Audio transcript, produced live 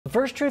The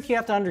first truth you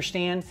have to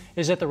understand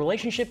is that the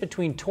relationship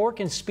between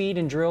torque and speed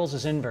in drills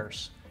is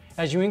inverse.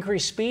 As you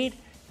increase speed,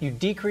 you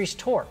decrease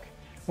torque.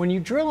 When you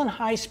drill in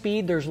high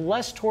speed, there's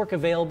less torque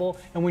available,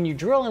 and when you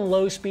drill in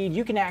low speed,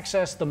 you can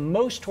access the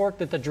most torque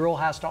that the drill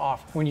has to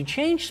offer. When you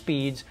change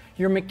speeds,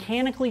 you're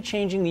mechanically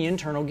changing the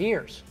internal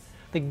gears.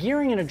 The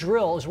gearing in a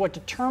drill is what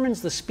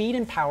determines the speed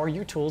and power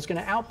your tool is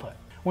going to output.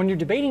 When you're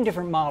debating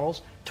different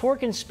models,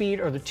 torque and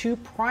speed are the two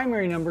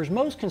primary numbers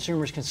most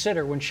consumers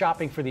consider when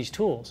shopping for these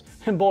tools.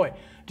 And boy,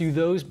 do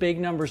those big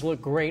numbers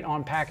look great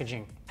on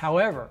packaging.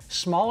 However,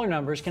 smaller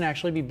numbers can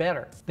actually be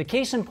better. The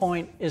case in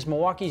point is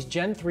Milwaukee's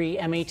Gen 3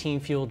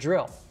 M18 fuel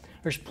drill.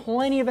 There's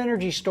plenty of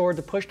energy stored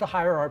to push to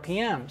higher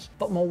RPMs,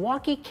 but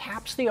Milwaukee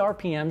caps the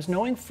RPMs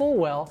knowing full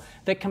well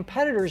that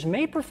competitors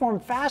may perform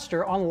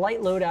faster on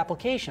light load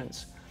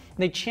applications.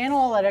 They channel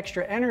all that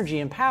extra energy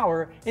and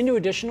power into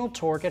additional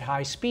torque at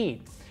high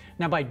speed.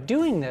 Now by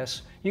doing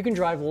this, you can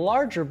drive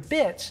larger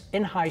bits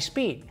in high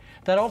speed.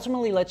 That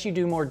ultimately lets you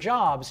do more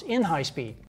jobs in high speed.